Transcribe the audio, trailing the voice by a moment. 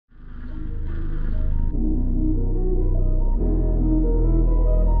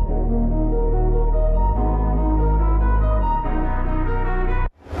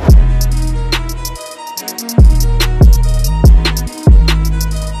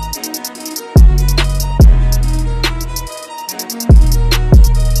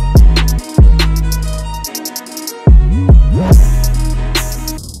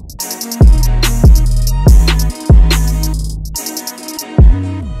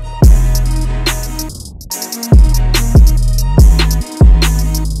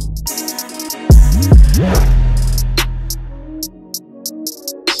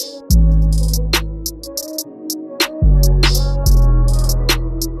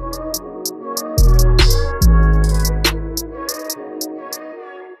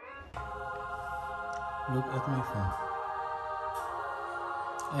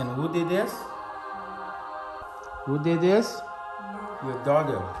And who did this? Who did this? Your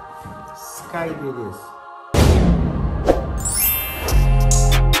daughter. Sky did this.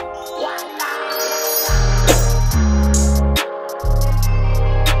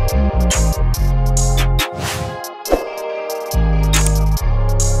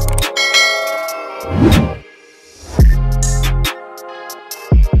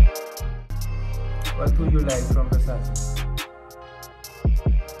 What do you like from Versace?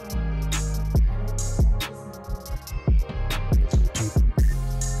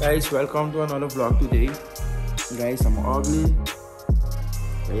 Guys, welcome to another vlog today. Guys, I'm ugly.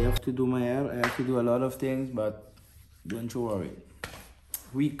 I have to do my hair. I have to do a lot of things, but don't you worry.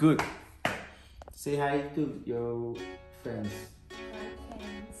 We good. Say hi to your friends.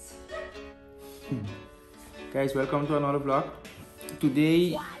 Guys, welcome to another vlog.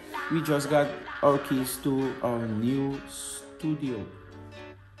 Today, we just got our keys to our new studio.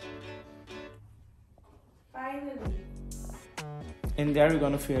 Finally. In there, we're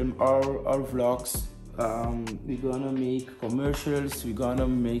gonna film our vlogs. We're gonna make commercials. We're gonna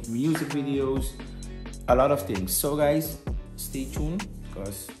make music videos. A lot of things. So guys, stay tuned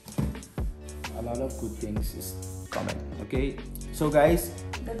because a lot of good things is coming. Okay. So guys,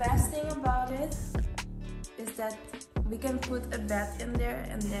 The best thing about it is that we can put a bed in there,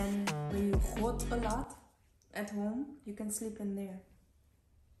 and then when you hot a lot at home, you can sleep in there.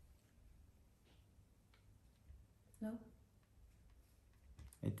 No?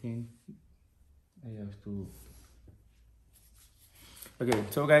 I think I have to. Okay,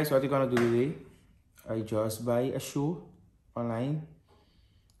 so guys, what we're gonna do today? I just buy a shoe online.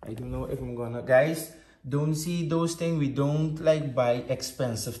 I don't know if I'm gonna. Guys, don't see those things. We don't like buy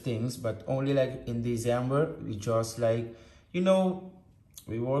expensive things, but only like in December we just like, you know,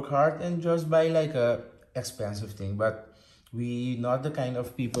 we work hard and just buy like a expensive thing. But we not the kind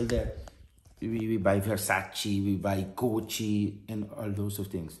of people that we buy Versace, we buy Gucci and all those of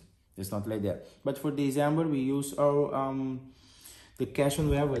things. It's not like that. But for December we use our the cash on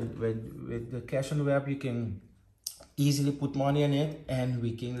web. With the cash on web you can easily put money in it, and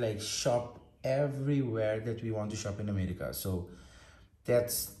we can like shop everywhere that we want to shop in America. So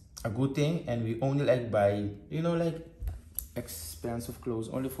that's a good thing. And we only like buy, you know, like expensive clothes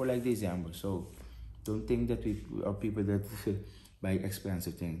only for like December. So don't think that we are people that buy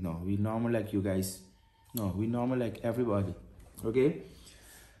expensive things. No, we normal like you guys. No, we normal like everybody. Okay,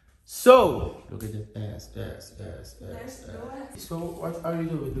 so look at the ass. So what are you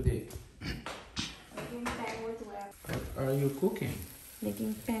doing today? Making pan with web. What are you cooking?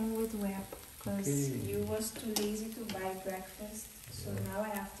 Making pan with web. Because Okay. you was too lazy to buy breakfast, so now I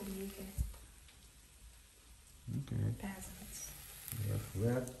have to make it. Okay. Peasants. You have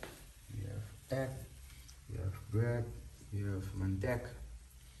bread, you have egg, you have bread, you have manteca,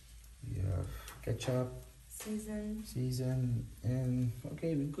 you have ketchup, season, and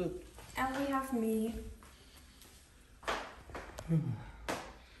okay, we're good. And we have me.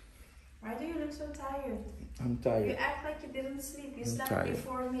 Why do you look so tired? I'm You tired. act like you didn't sleep. You I'm slept tired.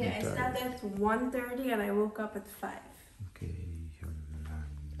 before me. I'm I tired. slept at 1:30 and I woke up at 5. Okay, you're lying.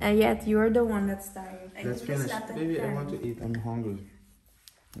 And yet you're the one that's tired. I Let's usually finish. slept at Baby, I 10. want to eat. I'm hungry.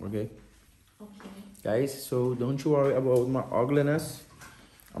 Okay, Okay. guys. So don't you worry about my ugliness.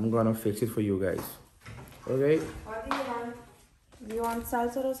 I'm gonna fix it for you guys. Okay. What do you want? Do you want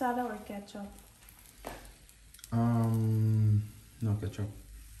salsa rosada or ketchup? No ketchup.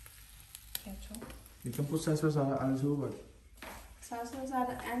 Ketchup. You can put salsa rosada also, but Salsa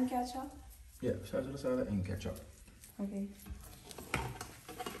rosada and ketchup? yeah, salsa rosada and ketchup. Okay.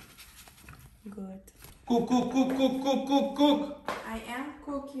 Good. Cook. I am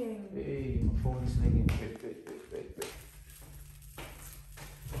cooking. Hey, my phone is ringing. Wait.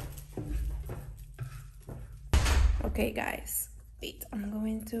 Okay, guys. Wait, I'm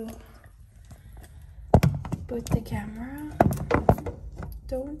going to put the camera.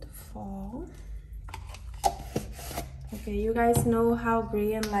 Don't fall. Okay, you guys know how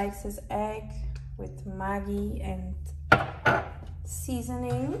Brian likes his egg with Maggi and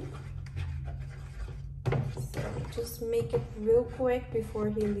seasoning. So just make it real quick before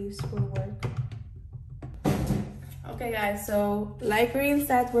he leaves for work. Okay guys, so like Brian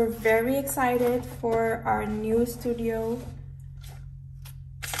said, we're very excited for our new studio.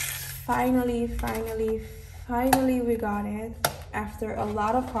 Finally we got it after a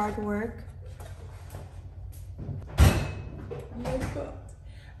lot of hard work. Oh my god,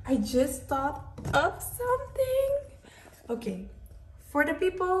 I just thought of something. Okay, for the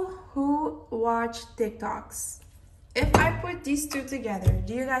people who watch TikToks, if I put these two together,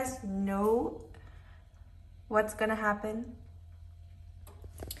 do you guys know what's gonna happen?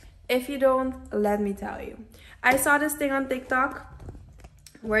 If you don't, let me tell you. I saw this thing on TikTok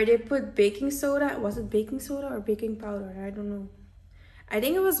where they put baking soda. Was it baking soda or baking powder? I don't know. I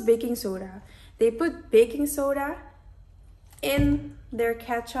think it was baking soda. They put baking soda in their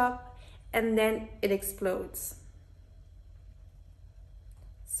ketchup and then it explodes.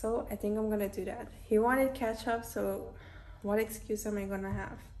 So I think I'm gonna do that. He wanted ketchup, so what excuse am I gonna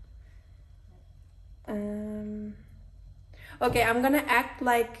have? Okay, I'm gonna act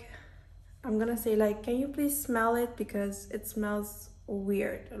like, I'm gonna say like, can you please smell it, because it smells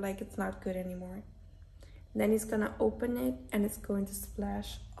weird, like it's not good anymore. Then he's gonna open it and it's going to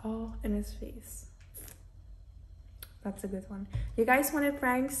splash all in his face. That's a good one. You guys wanted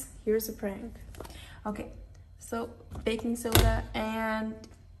pranks? Here's a prank. Okay, so baking soda and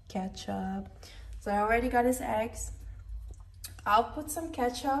ketchup. So I already got his eggs. I'll put some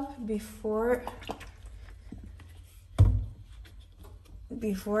ketchup before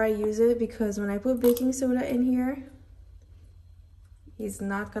I use it, because when I put baking soda in here, he's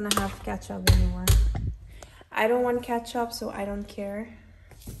not gonna have ketchup anymore. I don't want ketchup, so I don't care.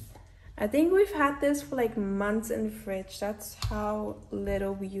 I think we've had this for like months in the fridge. That's how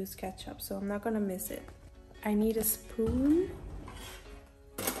little we use ketchup, so I'm not gonna miss it. I need a spoon.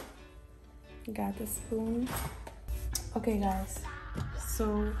 Got the spoon. Okay guys,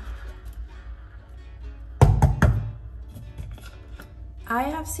 so I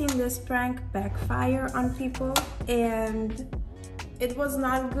have seen this prank backfire on people and it was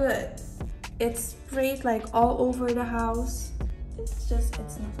not good. It sprayed like all over the house. It's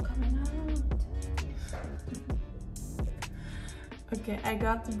not coming out. Okay, I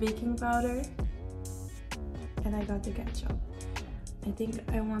got the baking powder and I got the ketchup. I think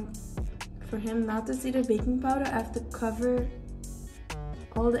I want, for him not to see the baking powder, I have to cover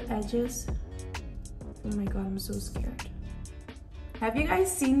all the edges. Oh my god, I'm so scared. Have you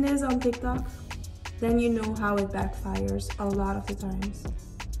guys seen this on TikTok? Then you know how it backfires a lot of the times.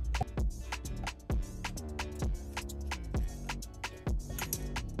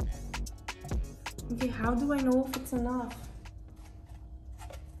 Okay, how do I know if it's enough?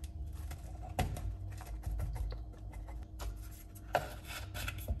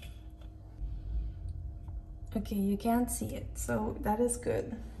 Okay, you can't see it, so that is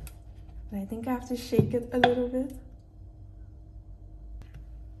good. But I think I have to shake it a little bit.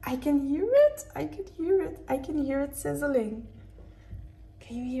 I can hear it, I can hear it, I can hear it sizzling.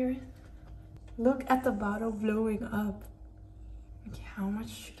 Can you hear it? Look at the bottle blowing up. Okay, how much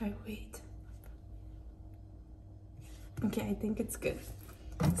should I wait? Okay, I think it's good.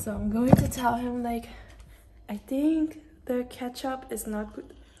 So I'm going to tell him like, I think the ketchup is not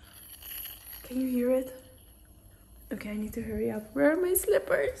good. Can you hear it? Okay, I need to hurry up. Where are my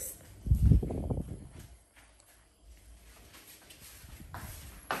slippers?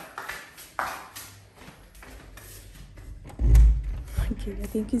 Okay, I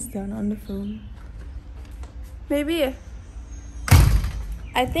think he's done on the phone. Maybe.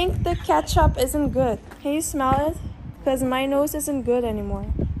 I think the ketchup isn't good. Can you smell it? Because my nose isn't good anymore.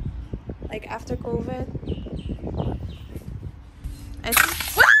 Like after COVID. I think...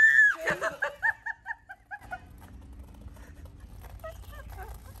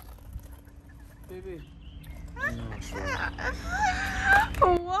 Baby.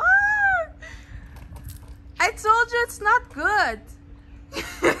 What? I told you it's not good.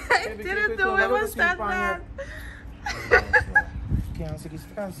 I didn't know it was that bad. Criança aqui, você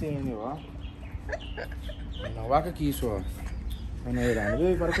fica assim, ó. Não, vaca aqui só. Não é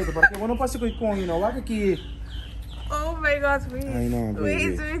irado. Para que eu não posso ir com ele, não. Vaca aqui. Oh my god, wait. I know,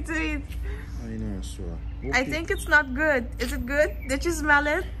 baby. Wait. I know, sure. Okay. I think it's not good. Is it good? Did you smell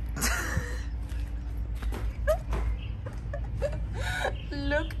it?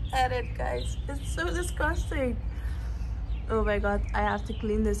 Look at it, guys. It's so disgusting. Oh my god, I have to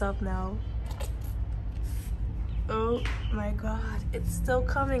clean this up now. Oh my god, it's still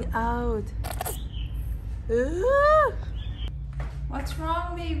coming out. Ooh. What's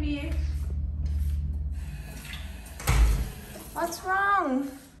wrong, baby? What's wrong?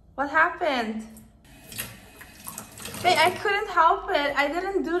 What happened? Hey, I couldn't help it. I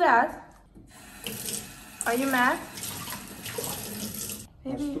didn't do that. Are you mad?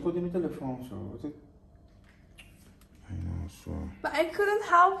 Maybe. I know, so. But I couldn't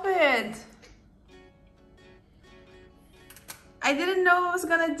help it. I didn't know I was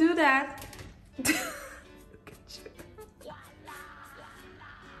gonna do that.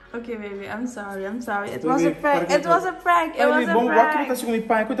 Okay, baby, I'm sorry. It was a prank. It was a prank.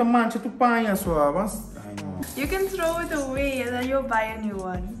 You can throw it away and then you'll buy a new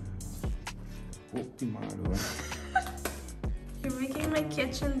one. You're making my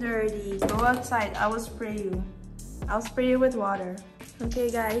kitchen dirty. Go outside. I will spray you. I'll spray you with water.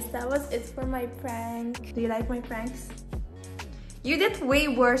 Okay guys, that was it for my prank. Do you like my pranks? You did way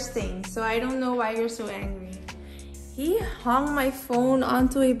worse things, so I don't know why you're so angry. He hung my phone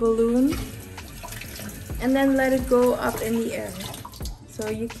onto a balloon and then let it go up in the air. So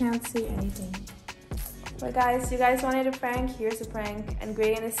you can't see anything. But guys, you guys wanted a prank? Here's a prank. And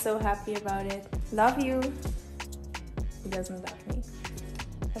Grayan is so happy about it. Love you. He doesn't love me.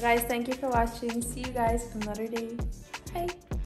 But guys, thank you for watching. See you guys another day. Bye.